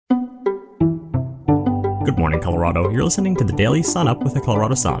Good morning, Colorado. You're listening to the Daily Sun Up with the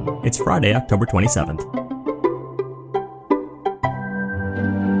Colorado Sun. It's Friday, October 27th.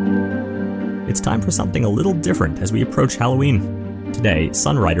 It's time for something a little different as we approach Halloween. Today,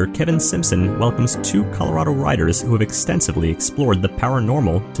 Sun writer Kevin Simpson welcomes two Colorado writers who have extensively explored the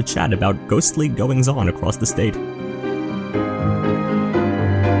paranormal to chat about ghostly goings-on across the state.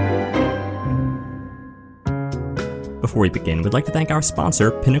 Before we begin, we'd like to thank our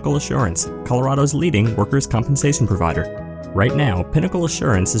sponsor, Pinnacle Assurance, Colorado's leading workers' compensation provider. Right now, Pinnacle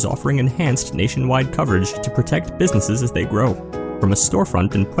Assurance is offering enhanced nationwide coverage to protect businesses as they grow. From a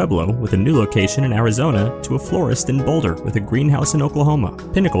storefront in Pueblo with a new location in Arizona to a florist in Boulder with a greenhouse in Oklahoma,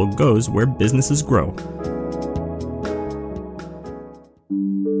 Pinnacle goes where businesses grow.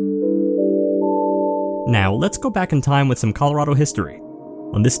 Now, let's go back in time with some Colorado history.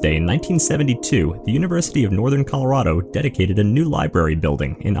 On this day in 1972, the University of Northern Colorado dedicated a new library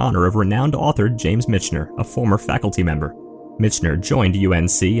building in honor of renowned author James Michener, a former faculty member. Michener joined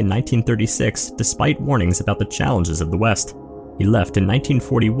UNC in 1936 despite warnings about the challenges of the West. He left in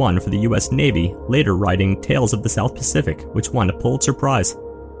 1941 for the U.S. Navy, later writing Tales of the South Pacific, which won a Pulitzer Prize.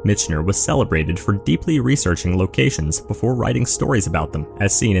 Michener was celebrated for deeply researching locations before writing stories about them,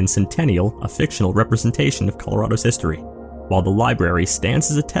 as seen in Centennial, a fictional representation of Colorado's history. While the library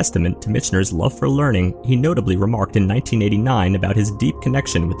stands as a testament to Michener's love for learning, he notably remarked in 1989 about his deep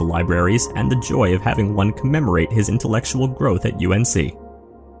connection with the libraries and the joy of having one commemorate his intellectual growth at UNC.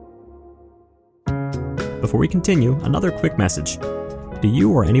 Before we continue, another quick message. Do you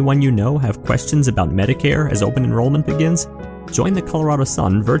or anyone you know have questions about Medicare as open enrollment begins? Join the Colorado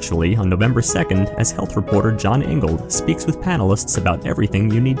Sun virtually on November 2nd as health reporter John Ingold speaks with panelists about everything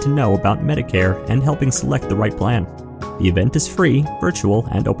you need to know about Medicare and helping select the right plan. The event is free, virtual,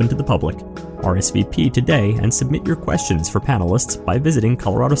 and open to the public. RSVP today and submit your questions for panelists by visiting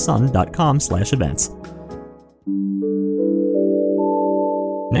coloradosun.com/events.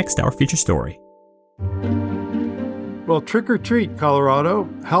 Next, our feature story. Well, trick or treat, Colorado.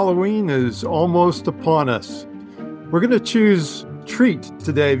 Halloween is almost upon us. We're going to choose treat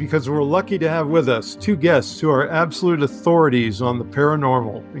today because we're lucky to have with us two guests who are absolute authorities on the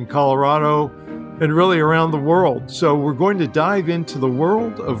paranormal in Colorado and really around the world. So we're going to dive into the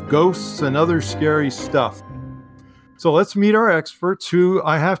world of ghosts and other scary stuff. So let's meet our experts who,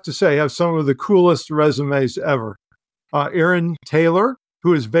 I have to say, have some of the coolest resumes ever. Erin Taylor,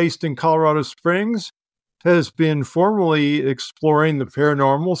 who is based in Colorado Springs, has been formally exploring the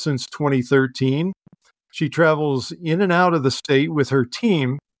paranormal since 2013. She travels in and out of the state with her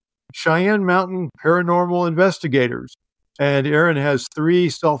team, Cheyenne Mountain Paranormal Investigators. And Erin has 3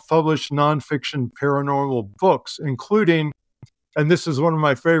 self-published nonfiction paranormal books, including, and this is one of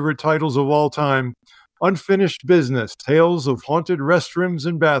my favorite titles of all time, Unfinished Business, Tales of Haunted Restrooms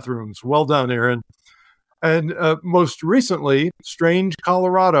and Bathrooms. Well done, Erin. And most recently, Strange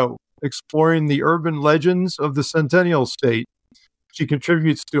Colorado, exploring the urban legends of the Centennial State. She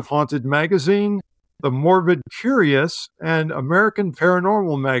contributes to Haunted Magazine, The Morbid Curious, and American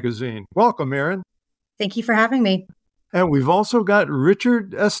Paranormal Magazine. Welcome, Erin. Thank you for having me. And we've also got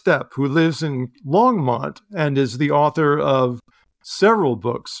Richard Estep, who lives in Longmont and is the author of several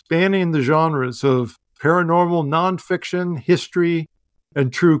books spanning the genres of paranormal nonfiction, history,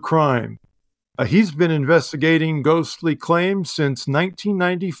 and true crime. He's been investigating ghostly claims since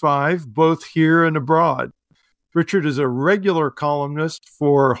 1995, both here and abroad. Richard is a regular columnist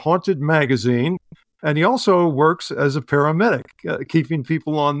for Haunted Magazine, and he also works as a paramedic, keeping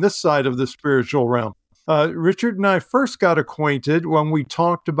people on this side of the spiritual realm. Richard and I first got acquainted when we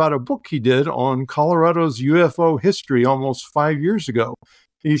talked about a book he did on Colorado's UFO history almost 5 years ago.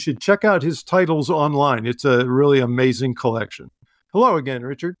 You should check out his titles online. It's a really amazing collection. Hello again,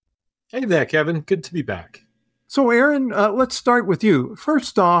 Richard. Hey there, Kevin. Good to be back. So, Erin, let's start with you.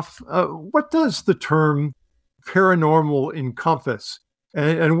 First off, what does the term paranormal encompass?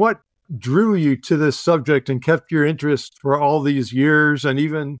 And what drew you to this subject and kept your interest for all these years and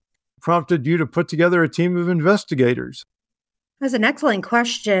even prompted you to put together a team of investigators? That's an excellent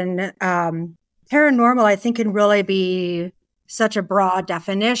question. Paranormal, I think, can really be such a broad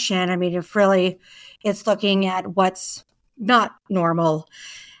definition. I mean, if really it's looking at what's not normal,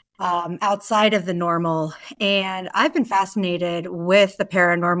 outside of the normal. And I've been fascinated with the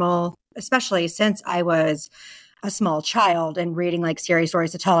paranormal, especially since I was a small child and reading like scary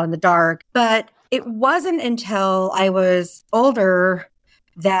stories to tell in the dark. But it wasn't until I was older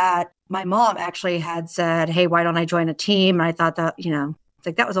that my mom actually had said, hey, why don't I join a team? And I thought that,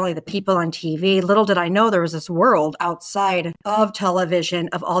 like that was only the people on TV. Little did I know there was this world outside of television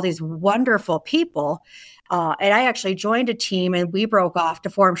of all these wonderful people And I actually joined a team and we broke off to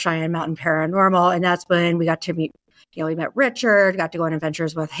form Cheyenne Mountain Paranormal. And that's when we got to meet, we met Richard, got to go on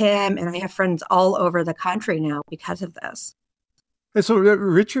adventures with him. And I have friends all over the country now because of this. And so,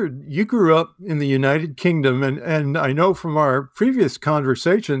 Richard, you grew up in the United Kingdom, and I know from our previous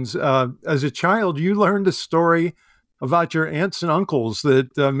conversations, as a child, you learned a story about your aunts and uncles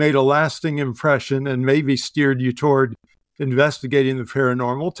that made a lasting impression and maybe steered you toward investigating the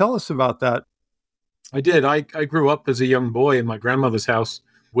paranormal. Tell us about that. I did. I grew up as a young boy in my grandmother's house,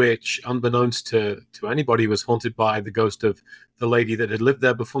 which, unbeknownst to anybody, was haunted by the ghost of the lady that had lived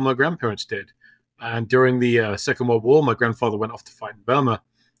there before my grandparents did. And during the Second World War, my grandfather went off to fight in Burma,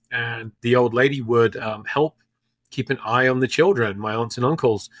 and the old lady would help keep an eye on the children, my aunts and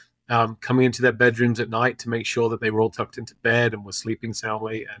uncles, coming into their bedrooms at night to make sure that they were all tucked into bed and were sleeping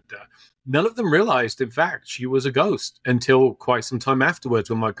soundly. And none of them realized, in fact, she was a ghost until quite some time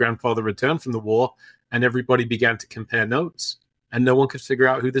afterwards when my grandfather returned from the war and everybody began to compare notes and no one could figure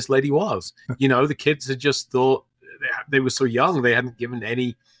out who this lady was. The kids had just thought they were so young, they hadn't given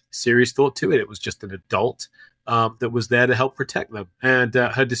any serious thought to it. It was just an adult that was there to help protect them. And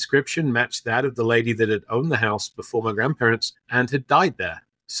her description matched that of the lady that had owned the house before my grandparents and had died there.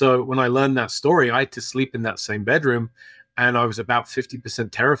 So when I learned that story, I had to sleep in that same bedroom. And I was about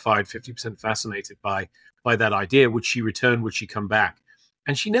 50% terrified, 50% fascinated by that idea. Would she return? Would she come back?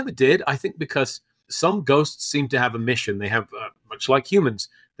 And she never did, I think, because some ghosts seem to have a mission. They have, much like humans,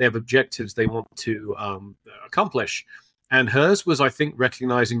 they have objectives they want to accomplish. And hers was, I think,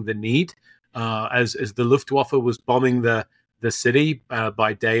 recognizing the need as the Luftwaffe was bombing the city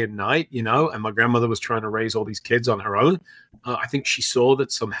by day and night, and my grandmother was trying to raise all these kids on her own. I think she saw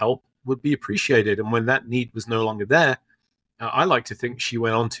that some help would be appreciated. And when that need was no longer there, I like to think she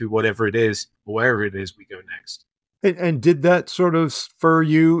went on to whatever it is, wherever it is we go next. And did that sort of spur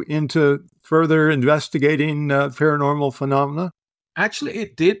you into further investigating paranormal phenomena? Actually,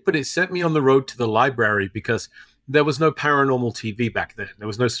 it did, but it set me on the road to the library because there was no paranormal TV back then. There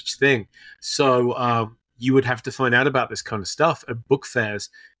was no such thing. So you would have to find out about this kind of stuff at book fairs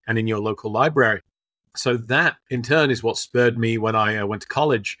and in your local library. So that, in turn, is what spurred me when I went to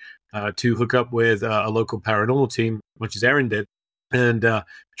college to hook up with a local paranormal team, which is Erin did, and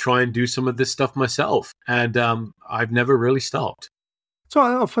try and do some of this stuff myself. And I've never really stopped. So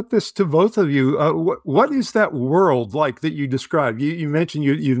I'll put this to both of you. What is that world like that you described? You mentioned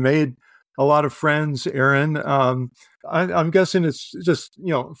you've made a lot of friends, Erin. I'm guessing it's just,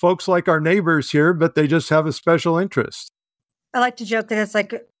 folks like our neighbors here, but they just have a special interest. I like to joke that it's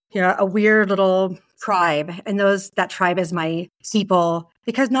like, a weird little tribe. And that tribe is my people,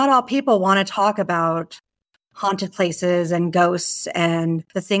 because not all people want to talk about haunted places and ghosts and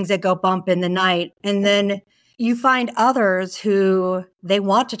the things that go bump in the night. And then you find others who they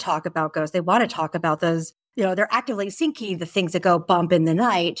want to talk about ghosts. They want to talk about those, they're actively seeking the things that go bump in the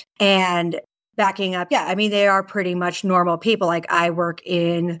night and backing up. Yeah, I mean, they are pretty much normal people. Like I work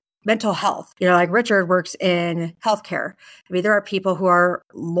in mental health, like Richard works in healthcare. I mean, there are people who are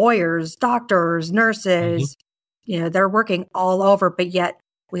lawyers, doctors, nurses, they're working all over, but yet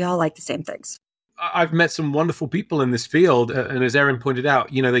we all like the same things. I've met some wonderful people in this field. And as Erin pointed out,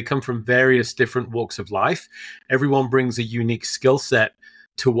 they come from various different walks of life. Everyone brings a unique skill set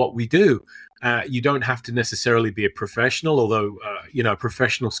to what we do. You don't have to necessarily be a professional, although, a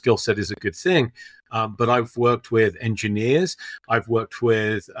professional skill set is a good thing. But I've worked with engineers. I've worked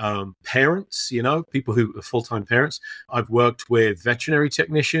with parents, people who are full-time parents. I've worked with veterinary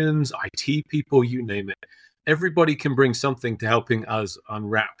technicians, IT people, you name it. Everybody can bring something to helping us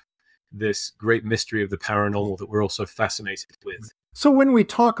unwrap this great mystery of the paranormal that we're also fascinated with. So when we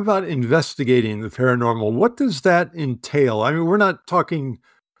talk about investigating the paranormal, what does that entail? I mean, we're not talking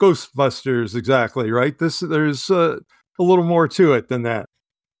Ghostbusters exactly, right? There's a little more to it than that.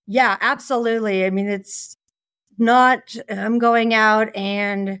 Yeah, absolutely. I mean, it's not I'm going out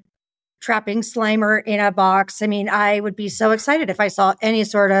and trapping Slimer in a box. I mean, I would be so excited if I saw any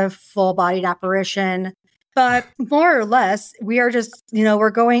sort of full-bodied apparition. But more or less, we are just, we're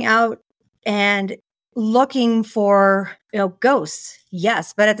going out and looking for, ghosts.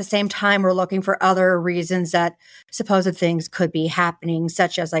 Yes. But at the same time, we're looking for other reasons that supposed things could be happening,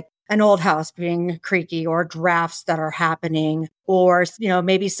 such as like an old house being creaky or drafts that are happening, or,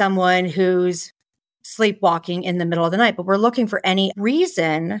 maybe someone who's sleepwalking in the middle of the night. But we're looking for any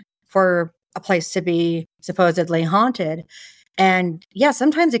reason for a place to be supposedly haunted. And yeah,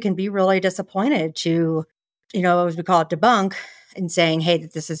 sometimes it can be really disappointed to, as we call it, debunk and saying, hey,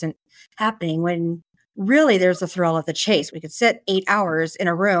 that this isn't happening, when really there's a thrill of the chase. We could sit 8 hours in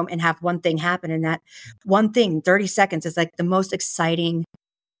a room and have one thing happen. And that one thing, 30 seconds, is like the most exciting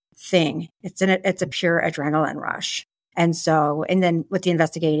thing. It's a pure adrenaline rush. And then with the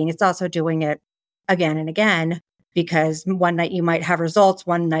investigating, it's also doing it again and again, because one night you might have results,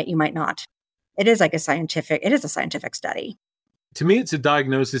 one night you might not. It is a scientific study. To me, it's a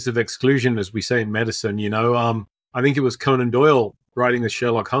diagnosis of exclusion, as we say in medicine. I think it was Conan Doyle writing the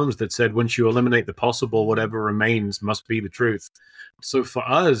Sherlock Holmes that said, once you eliminate the possible, whatever remains must be the truth. So for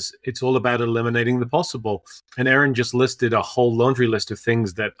us, it's all about eliminating the possible. And Erin just listed a whole laundry list of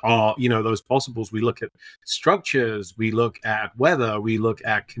things that are, those possibles. We look at structures, we look at weather, we look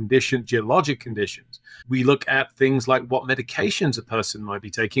at geologic conditions. We look at things like what medications a person might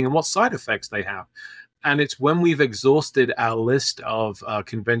be taking and what side effects they have. And it's when we've exhausted our list of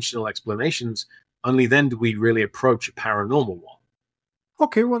conventional explanations, only then do we really approach a paranormal one.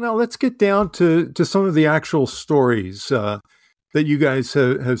 Okay, well, now let's get down to some of the actual stories that you guys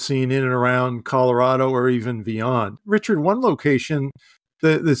have seen in and around Colorado or even beyond. Richard, one location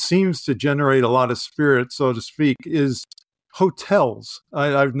that seems to generate a lot of spirit, so to speak, is hotels.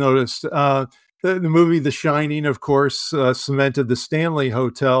 I've noticed. The movie The Shining, of course, cemented the Stanley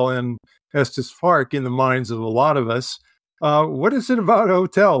Hotel in Estes Park in the minds of a lot of us. What is it about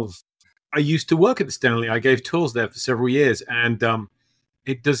hotels? I used to work at the Stanley. I gave tours there for several years, and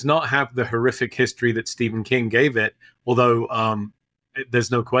it does not have the horrific history that Stephen King gave it, although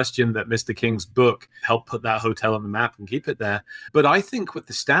there's no question that Mr. King's book helped put that hotel on the map and keep it there. But I think with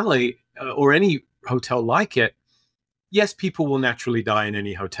the Stanley, or any hotel like it, yes, people will naturally die in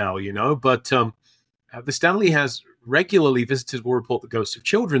any hotel, but the Stanley has regularly, visitors will report the ghosts of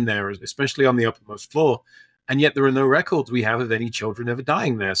children there, especially on the uppermost floor. And yet there are no records we have of any children ever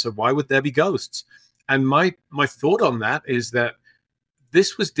dying there. So why would there be ghosts? And my thought on that is that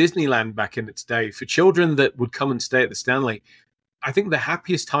this was Disneyland back in its day. For children that would come and stay at the Stanley, I think the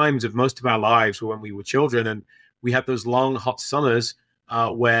happiest times of most of our lives were when we were children, and we had those long, hot summers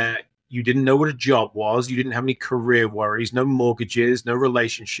where you didn't know what a job was. You didn't have any career worries, no mortgages, no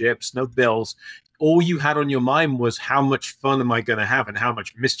relationships, no bills. All you had on your mind was, how much fun am I going to have and how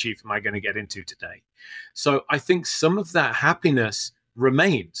much mischief am I going to get into today? So I think some of that happiness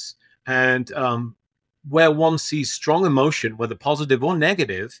remains. And where one sees strong emotion, whether positive or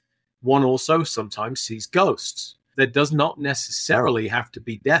negative, one also sometimes sees ghosts. There does not necessarily have to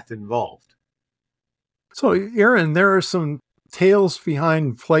be death involved. So, Erin, there are some tales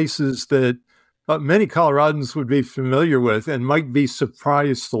behind places that many Coloradans would be familiar with and might be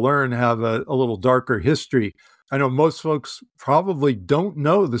surprised to learn have a little darker history. I know most folks probably don't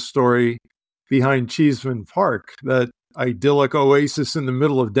know the story behind Cheeseman Park, that idyllic oasis in the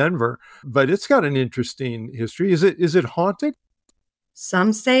middle of Denver, but it's got an interesting history. Is it haunted?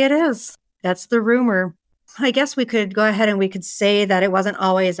 Some say it is. That's the rumor. I guess we could go ahead and we could say that it wasn't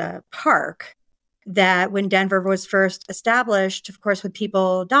always a park, that when Denver was first established, of course, when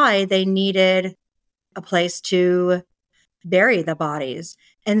people died, they needed a place to bury the bodies.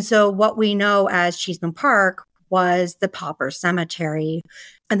 And so what we know as Cheeseman Park was the Pauper Cemetery.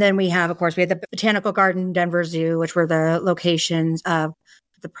 And then we had the Botanical Garden, Denver Zoo, which were the locations of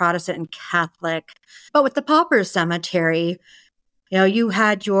the Protestant and Catholic. But with the Pauper Cemetery, you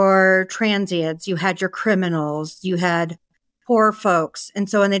had your transients, you had your criminals, you had poor folks. And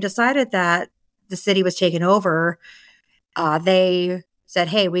so when they decided that the city was taken over, they said,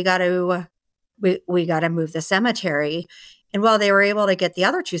 hey, we got to move the cemetery. And while they were able to get the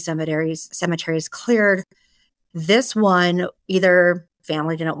other two cemeteries cleared, this one, either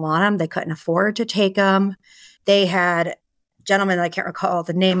family didn't want them, they couldn't afford to take them. They had gentleman, I can't recall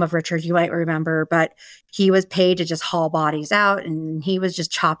the name of Richard, you might remember, but he was paid to just haul bodies out, and he was just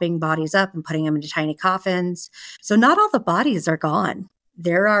chopping bodies up and putting them into tiny coffins. So not all the bodies are gone.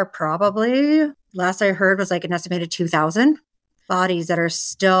 There are probably, last I heard was an estimated 2,000 bodies that are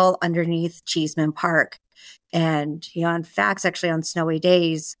still underneath Cheeseman Park. And, in fact, actually on snowy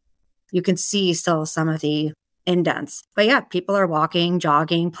days, you can see still some of the indents. But yeah, people are walking,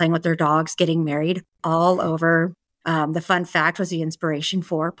 jogging, playing with their dogs, getting married all over. The fun fact was the inspiration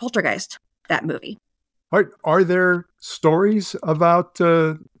for Poltergeist, that movie. Are there stories about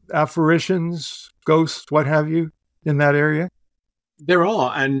apparitions, ghosts, what have you, in that area? There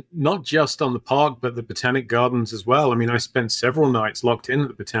are, and not just on the park, but the Botanic Gardens as well. I mean, I spent several nights locked in at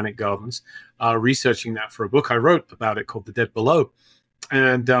the Botanic Gardens, researching that for a book I wrote about it called The Dead Below.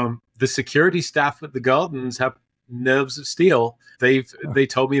 And the security staff at the gardens have nerves of steel. They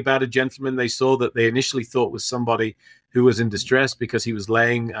told me about a gentleman they saw that they initially thought was somebody who was in distress because he was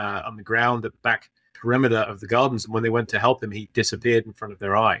laying on the ground at the back perimeter of the gardens. And when they went to help him, he disappeared in front of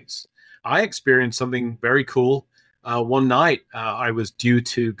their eyes. I experienced something very cool. One night, I was due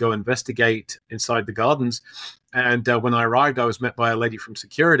to go investigate inside the gardens, And when I arrived, I was met by a lady from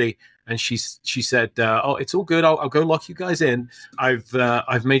security, and she said, "Oh, it's all good. I'll go lock you guys in.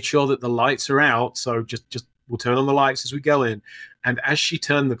 I've made sure that the lights are out, so just we'll turn on the lights as we go in." And as she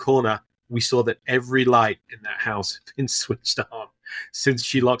turned the corner, we saw that every light in that house had been switched on since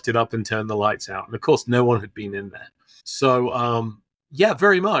she locked it up and turned the lights out. And of course, no one had been in there. So, yeah,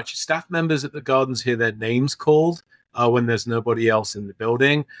 very much. Staff members at the gardens hear their names called when there's nobody else in the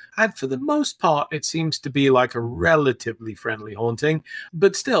building. And for the most part, it seems to be like a relatively friendly haunting.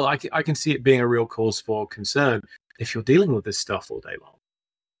 But still, I can see it being a real cause for concern if you're dealing with this stuff all day long.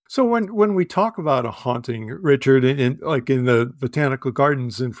 So when we talk about a haunting, Richard, in the botanical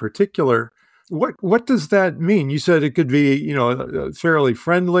gardens in particular, what does that mean? You said it could be, fairly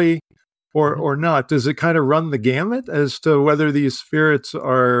friendly or not. Does it kind of run the gamut as to whether these spirits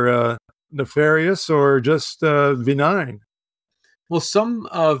are nefarious or just benign? Well, some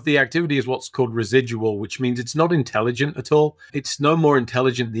of the activity is what's called residual, which means it's not intelligent at all. It's no more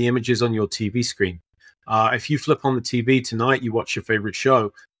intelligent than the images on your TV screen. If you flip on the TV tonight, you watch your favorite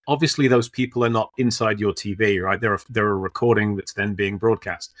show. Obviously, those people are not inside your TV, right? They're a recording that's then being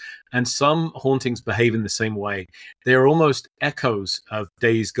broadcast. And some hauntings behave in the same way. They're almost echoes of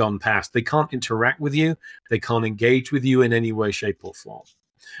days gone past. They can't interact with you. They can't engage with you in any way, shape, or form.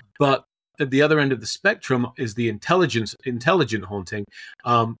 But at the other end of the spectrum is the intelligent haunting.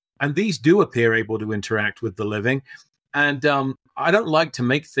 And these do appear able to interact with the living. And I don't like to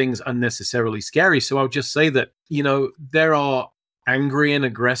make things unnecessarily scary. So I'll just say that, there are angry and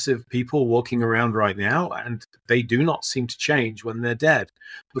aggressive people walking around right now, and they do not seem to change when they're dead.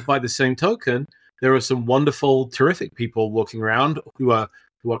 But by the same token, there are some wonderful, terrific people walking around who are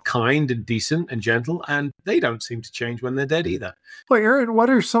kind and decent and gentle, and they don't seem to change when they're dead either. Well, Aaron, what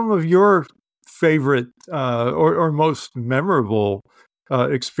are some of your favorite or most memorable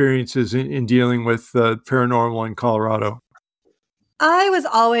experiences in dealing with paranormal in Colorado? I was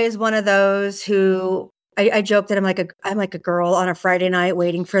always one of those who I joke that I'm like a girl on a Friday night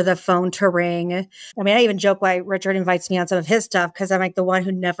waiting for the phone to ring. I mean, I even joke why Richard invites me on some of his stuff because I'm like the one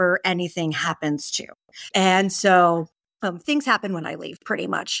who never anything happens to. And so things happen when I leave pretty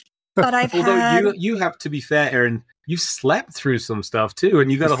much. But Although you have to be fair, Aaron, you slept through some stuff too,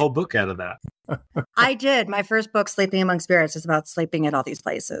 and you got a whole book out of that. I did. My first book, Sleeping Among Spirits, is about sleeping at all these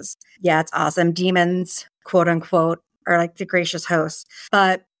places. Yeah, it's awesome. Demons, quote unquote, are like the gracious hosts.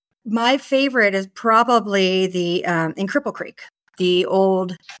 But my favorite is probably the in Cripple Creek,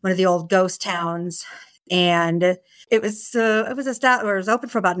 one of the old ghost towns, and it was open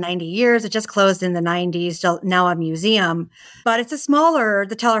for about 90 years. It just closed in the 90s. Still now a museum, but it's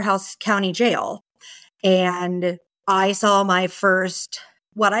the Teller House County Jail, and I saw my first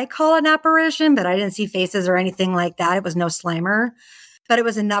what I call an apparition, but I didn't see faces or anything like that. It was no slimer, but it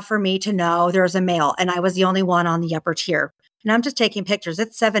was enough for me to know there was a male, and I was the only one on the upper tier. And I'm just taking pictures.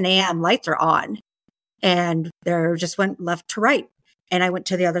 It's 7 a.m. Lights are on. And there just went left to right. And I went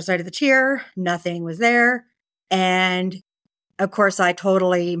to the other side of the tier. Nothing was there. And of course, I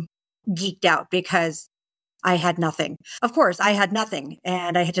totally geeked out because I had nothing. Of course, I had nothing.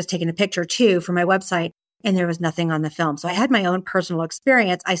 And I had just taken a picture too for my website. And there was nothing on the film. So I had my own personal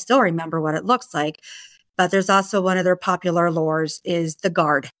experience. I still remember what it looks like. But there's also one of their popular lores is the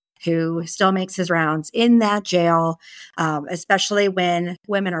guard, who still makes his rounds in that jail, especially when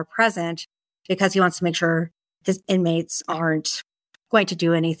women are present, because he wants to make sure his inmates aren't going to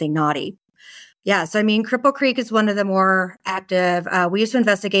do anything naughty. Yeah, so I mean, Cripple Creek is one of the more active. We used to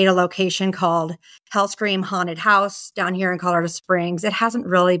investigate a location called Hellscream Haunted House down here in Colorado Springs. It hasn't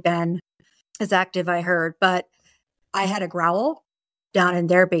really been as active, I heard, but I had a growl down in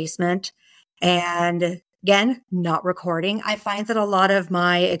their basement, and again, not recording. I find that a lot of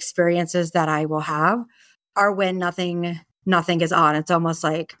my experiences that I will have are when nothing is on. It's almost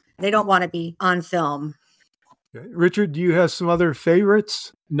like they don't want to be on film. Richard, do you have some other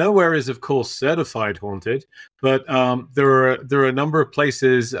favorites? Nowhere is, of course, certified haunted, but there are a number of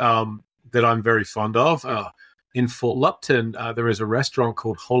places that I'm very fond of. In Fort Lupton, there is a restaurant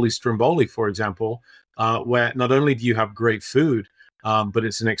called Holy Stromboli, for example, where not only do you have great food, but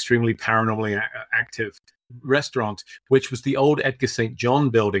it's an extremely paranormally active restaurant, which was the old Edgar St. John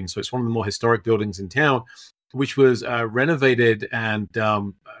building. So it's one of the more historic buildings in town, which was renovated and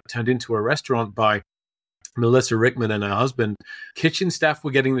turned into a restaurant by Melissa Rickman and her husband. Kitchen staff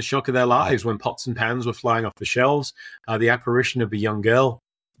were getting the shock of their lives when pots and pans were flying off the shelves. The apparition of a young girl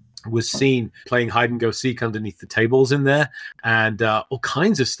was seen playing hide and go seek underneath the tables in there, and all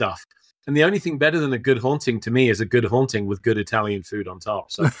kinds of stuff. And the only thing better than a good haunting to me is a good haunting with good Italian food on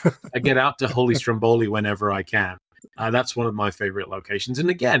top. So I get out to Holy Stromboli whenever I can. That's one of my favorite locations. And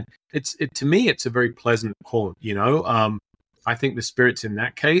again, to me, it's a very pleasant haunt. I think the spirits in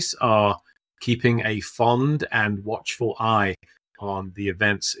that case are keeping a fond and watchful eye on the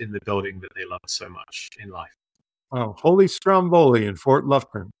events in the building that they love so much in life. Oh, Holy Stromboli in Fort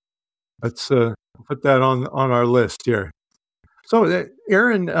Lufkin. Let's put that on our list here. So,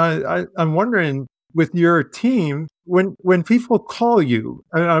 Aaron, I'm wondering, with your team, when people call you,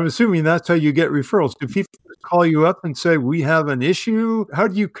 and I'm assuming that's how you get referrals, do people call you up and say, we have an issue? How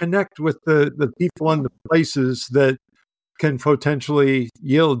do you connect with the people and the places that can potentially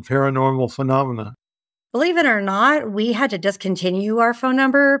yield paranormal phenomena? Believe it or not, we had to discontinue our phone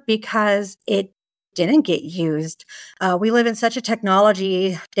number because it didn't get used. We live in such a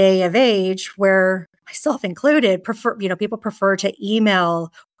technology day of age where, myself included, people prefer to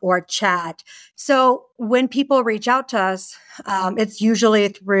email or chat. So when people reach out to us, it's usually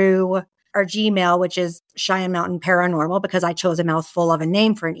through our Gmail, which is Cheyenne Mountain Paranormal, because I chose a mouthful of a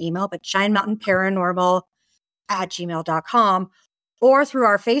name for an email, but Cheyenne Mountain Paranormal @gmail.com, or through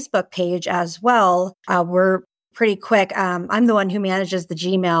our Facebook page as well. We're pretty quick. I'm the one who manages the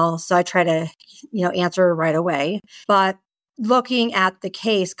Gmail, so I try to, answer right away. But looking at the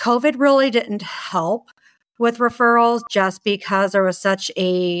case, COVID really didn't help with referrals just because there was such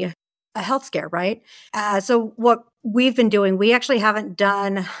a health scare, right? So what we've been doing, we actually haven't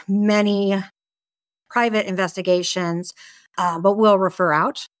done many private investigations, but we'll refer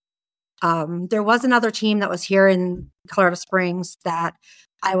out. There was another team that was here in Colorado Springs that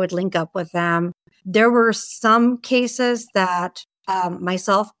I would link up with them. There were some cases that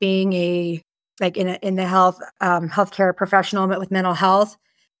myself being in the healthcare professional with mental health,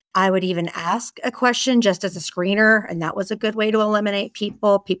 I would even ask a question just as a screener, and that was a good way to eliminate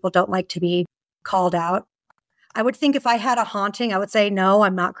people. People don't like to be called out. I would think if I had a haunting, I would say, no,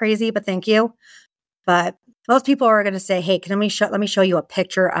 I'm not crazy, but thank you. But most people are going to say, hey, let me show you a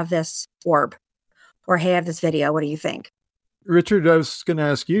picture of this orb, or hey, I have this video. What do you think? Richard, I was going to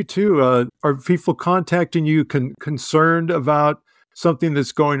ask you too, are people contacting you concerned about something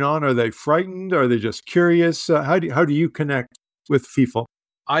that's going on? Are they frightened? Are they just curious? How do you connect with people?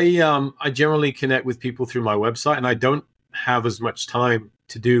 I generally connect with people through my website, and I don't have as much time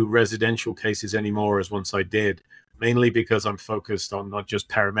to do residential cases anymore as once I did, mainly because I'm focused on not just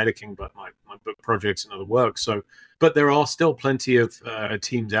paramedicing, but my book projects and other work. So, but there are still plenty of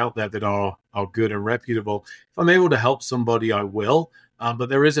teams out there that are good and reputable. If I'm able to help somebody, I will. But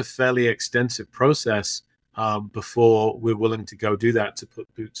there is a fairly extensive process before we're willing to go do that, to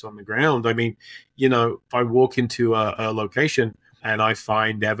put boots on the ground. I mean, if I walk into a location and I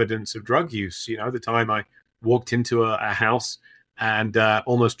find evidence of drug use, the time I walked into a house and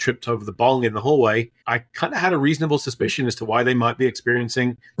almost tripped over the bong in the hallway, I kind of had a reasonable suspicion as to why they might be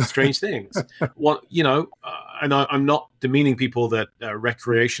experiencing strange things. And I'm not demeaning people that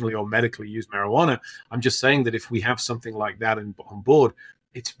recreationally or medically use marijuana. I'm just saying that if we have something like that on board,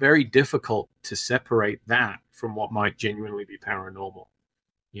 it's very difficult to separate that from what might genuinely be paranormal.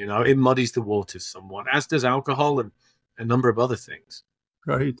 It muddies the waters somewhat, as does alcohol and a number of other things.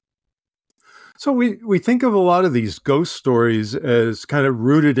 Right. So we think of a lot of these ghost stories as kind of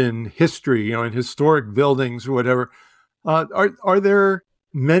rooted in history, in historic buildings or whatever. Are there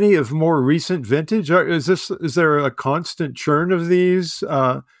many of more recent vintage? Is there a constant churn of these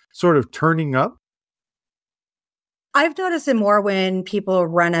sort of turning up? I've noticed it more when people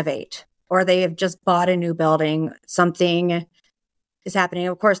renovate or they have just bought a new building. Something is happening.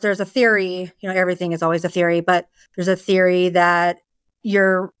 Of course, there's a theory, everything is always a theory, but there's a theory that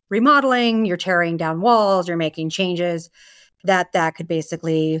you're remodeling, you're tearing down walls, you're making changes, that could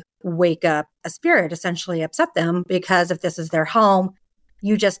basically wake up a spirit, essentially upset them, because if this is their home,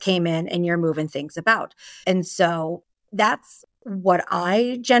 you just came in and you're moving things about. And so that's what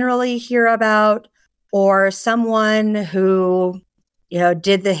I generally hear about. Or someone who,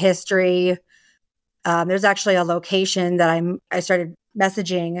 did the history. There's actually a location that I started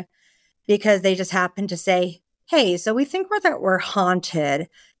messaging because they just happened to say, hey, so we think we're haunted.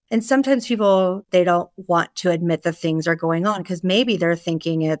 And sometimes people, they don't want to admit that things are going on because maybe they're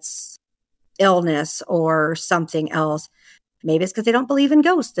thinking it's illness or something else. Maybe it's because they don't believe in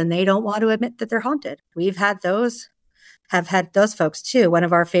ghosts and they don't want to admit that they're haunted. We've had those folks too. One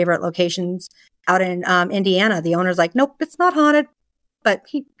of our favorite locations out in Indiana, the owner's like, nope, it's not haunted, but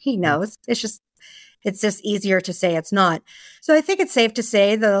he knows. It's just easier to say it's not. So I think it's safe to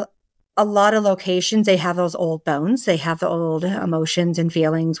say a lot of locations, they have those old bones. They have the old emotions and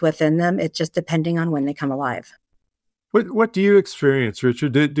feelings within them. It's just depending on when they come alive. What do you experience,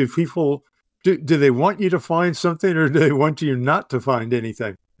 Richard? Do people, do they want you to find something, or do they want you not to find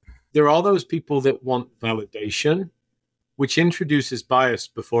anything? there are those people that want validation, which introduces bias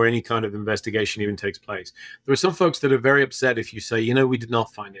before any kind of investigation even takes place. There are some folks that are very upset if you say, we did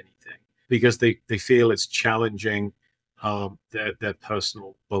not find anything, because they feel it's challenging their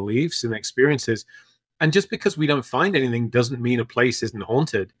personal beliefs and experiences. And just because we don't find anything doesn't mean a place isn't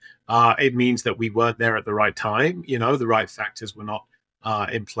haunted. It means that we weren't there at the right time. The right factors were not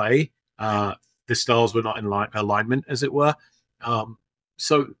in play. The stars were not in alignment, as it were.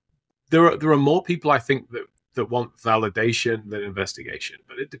 So there are more people, I think, that want validation than investigation,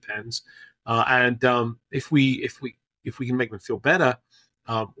 but it depends. And if we can make them feel better,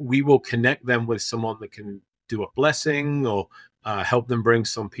 we will connect them with someone that can do a blessing or help them bring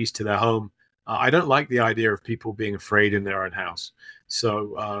some peace to their home. I don't like the idea of people being afraid in their own house.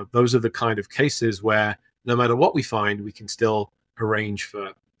 So those are the kind of cases where no matter what we find, we can still arrange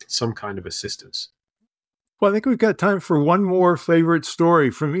for some kind of assistance. Well, I think we've got time for one more favorite story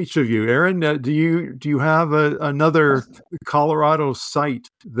from each of you. Aaron, do you have another Colorado site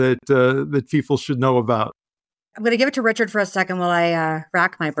that people should know about? I'm going to give it to Richard for a second while I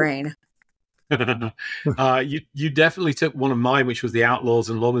rack my brain. You definitely took one of mine, which was the Outlaws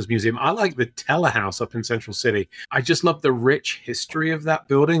and Lawmen's Museum. I like the Telehouse up in Central City. I just love the rich history of that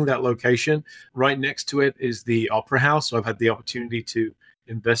building, that location. Right next to it is the Opera House, so I've had the opportunity to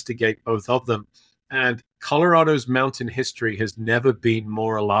investigate both of them. And Colorado's mountain history has never been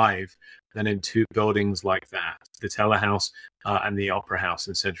more alive than in two buildings like that, the Telehouse and the Opera House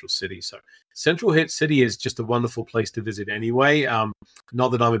in Central City. So Central City is just a wonderful place to visit anyway.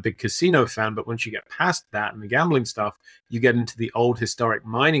 Not that I'm a big casino fan, but once you get past that and the gambling stuff, you get into the old historic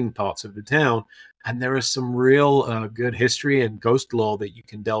mining parts of the town, and there is some real good history and ghost lore that you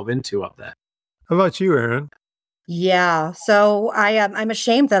can delve into up there. How about you, Aaron? Yeah, so I'm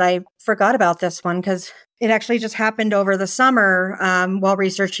ashamed that I forgot about this one because it actually just happened over the summer while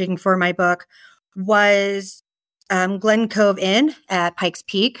researching for my book. Was Glen Cove Inn at Pikes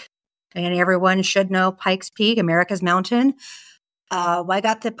Peak. And everyone should know Pikes Peak, America's mountain. I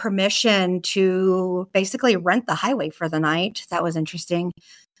got the permission to basically rent the highway for the night. That was interesting.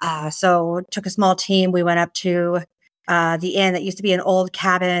 So took a small team. We went up to the inn that used to be an old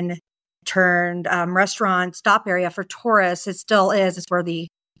cabin turned restaurant stop area for tourists. It still is. It's where the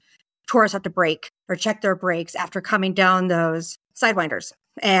tourists have to brake or check their brakes after coming down those sidewinders.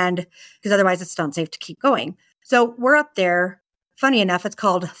 And because otherwise it's unsafe to keep going. So we're up there. Funny enough, it's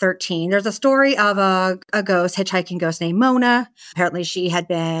called 13. There's a story of a ghost, hitchhiking ghost named Mona. Apparently she had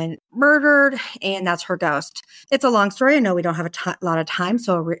been murdered and that's her ghost. It's a long story. I know we don't have a lot of time,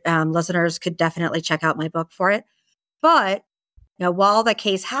 so listeners could definitely check out my book for it. But while the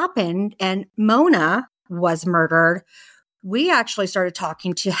case happened and Mona was murdered, we actually started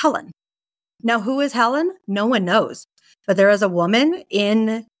talking to Helen. Now, who is Helen? No one knows. But there is a woman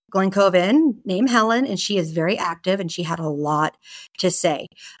in Glen Cove Inn named Helen, and she is very active, and she had a lot to say.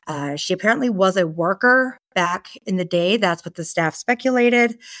 She apparently was a worker back in the day. That's what the staff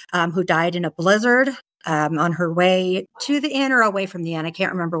speculated, who died in a blizzard on her way to the inn or away from the inn. I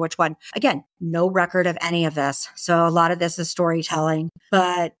can't remember which one. Again, no record of any of this. So a lot of this is storytelling,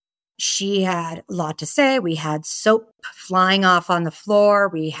 but she had a lot to say. We had soap flying off on the floor.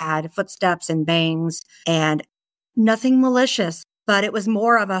 We had footsteps and bangs and nothing malicious. But it was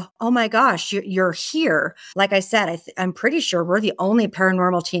more of a, oh my gosh, you're here. Like I said, I'm pretty sure we're the only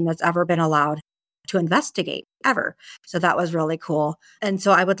paranormal team that's ever been allowed to investigate, ever. So that was really cool. And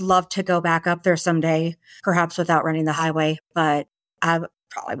so I would love to go back up there someday, perhaps without running the highway, but I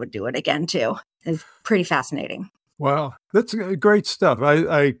probably would do it again too. It's pretty fascinating. Wow, that's great stuff.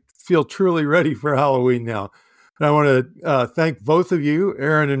 I feel truly ready for Halloween now. And I want to thank both of you,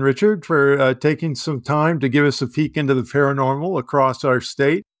 Aaron and Richard, for taking some time to give us a peek into the paranormal across our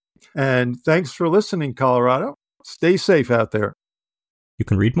state. And thanks for listening, Colorado. Stay safe out there. You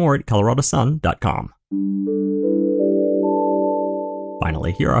can read more at coloradosun.com.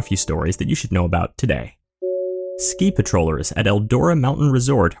 Finally, here are a few stories that you should know about today. Ski patrollers at Eldora Mountain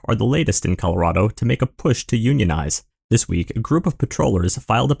Resort are the latest in Colorado to make a push to unionize. This week, a group of patrollers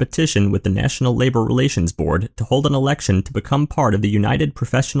filed a petition with the National Labor Relations Board to hold an election to become part of the United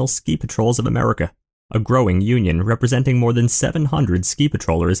Professional Ski Patrols of America, a growing union representing more than 700 ski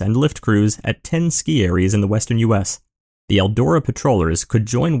patrollers and lift crews at 10 ski areas in the western U.S. The Eldora patrollers could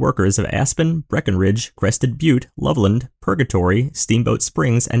join workers of Aspen, Breckenridge, Crested Butte, Loveland, Purgatory, Steamboat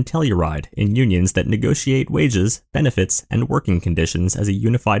Springs, and Telluride in unions that negotiate wages, benefits, and working conditions as a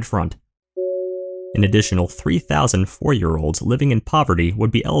unified front. An additional 3,000 4-year-olds living in poverty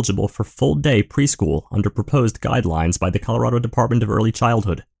would be eligible for full-day preschool under proposed guidelines by the Colorado Department of Early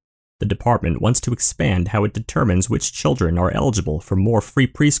Childhood. The department wants to expand how it determines which children are eligible for more free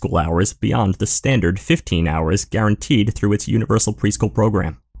preschool hours beyond the standard 15 hours guaranteed through its universal preschool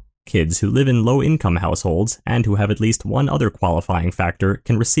program. Kids who live in low-income households and who have at least one other qualifying factor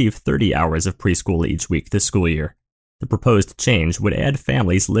can receive 30 hours of preschool each week this school year. The proposed change would add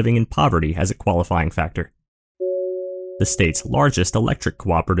families living in poverty as a qualifying factor. The state's largest electric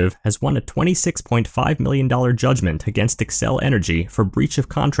cooperative has won a $26.5 million judgment against Xcel Energy for breach of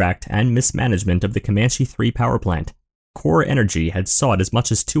contract and mismanagement of the Comanche 3 power plant. Core Energy had sought as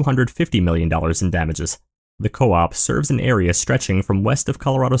much as $250 million in damages. The co-op serves an area stretching from west of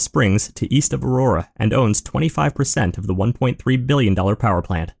Colorado Springs to east of Aurora and owns 25% of the $1.3 billion power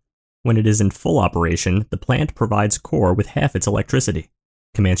plant. When it is in full operation, the plant provides Core with half its electricity.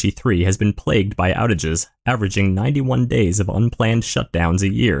 Comanche 3 has been plagued by outages, averaging 91 days of unplanned shutdowns a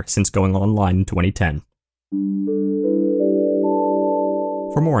year since going online in 2010.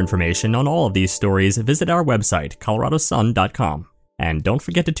 For more information on all of these stories, visit our website, coloradosun.com. And don't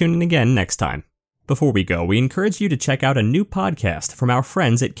forget to tune in again next time. Before we go, we encourage you to check out a new podcast from our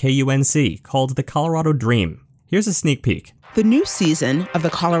friends at KUNC called The Colorado Dream. Here's a sneak peek. The new season of The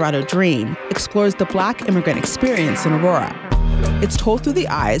Colorado Dream explores the Black immigrant experience in Aurora. It's told through the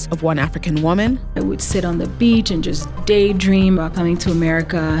eyes of one African woman. I would sit on the beach and just daydream about coming to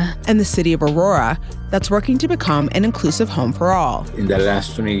America. And the city of Aurora that's working to become an inclusive home for all. In the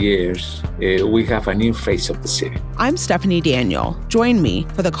last 20 years, we have a new face of the city. I'm Stephanie Daniel. Join me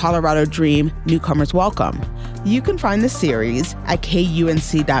for the Colorado Dream Newcomers Welcome. You can find the series at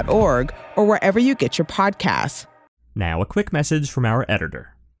kunc.org or wherever you get your podcasts. Now, a quick message from our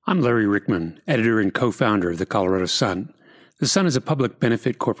editor. I'm Larry Rickman, editor and co-founder of the Colorado Sun. The Sun is a public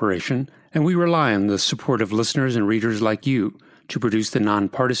benefit corporation, and we rely on the support of listeners and readers like you to produce the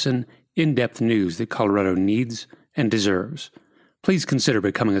nonpartisan, in-depth news that Colorado needs and deserves. Please consider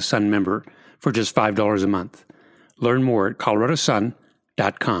becoming a Sun member for just $5 a month. Learn more at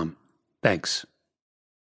coloradosun.com. Thanks.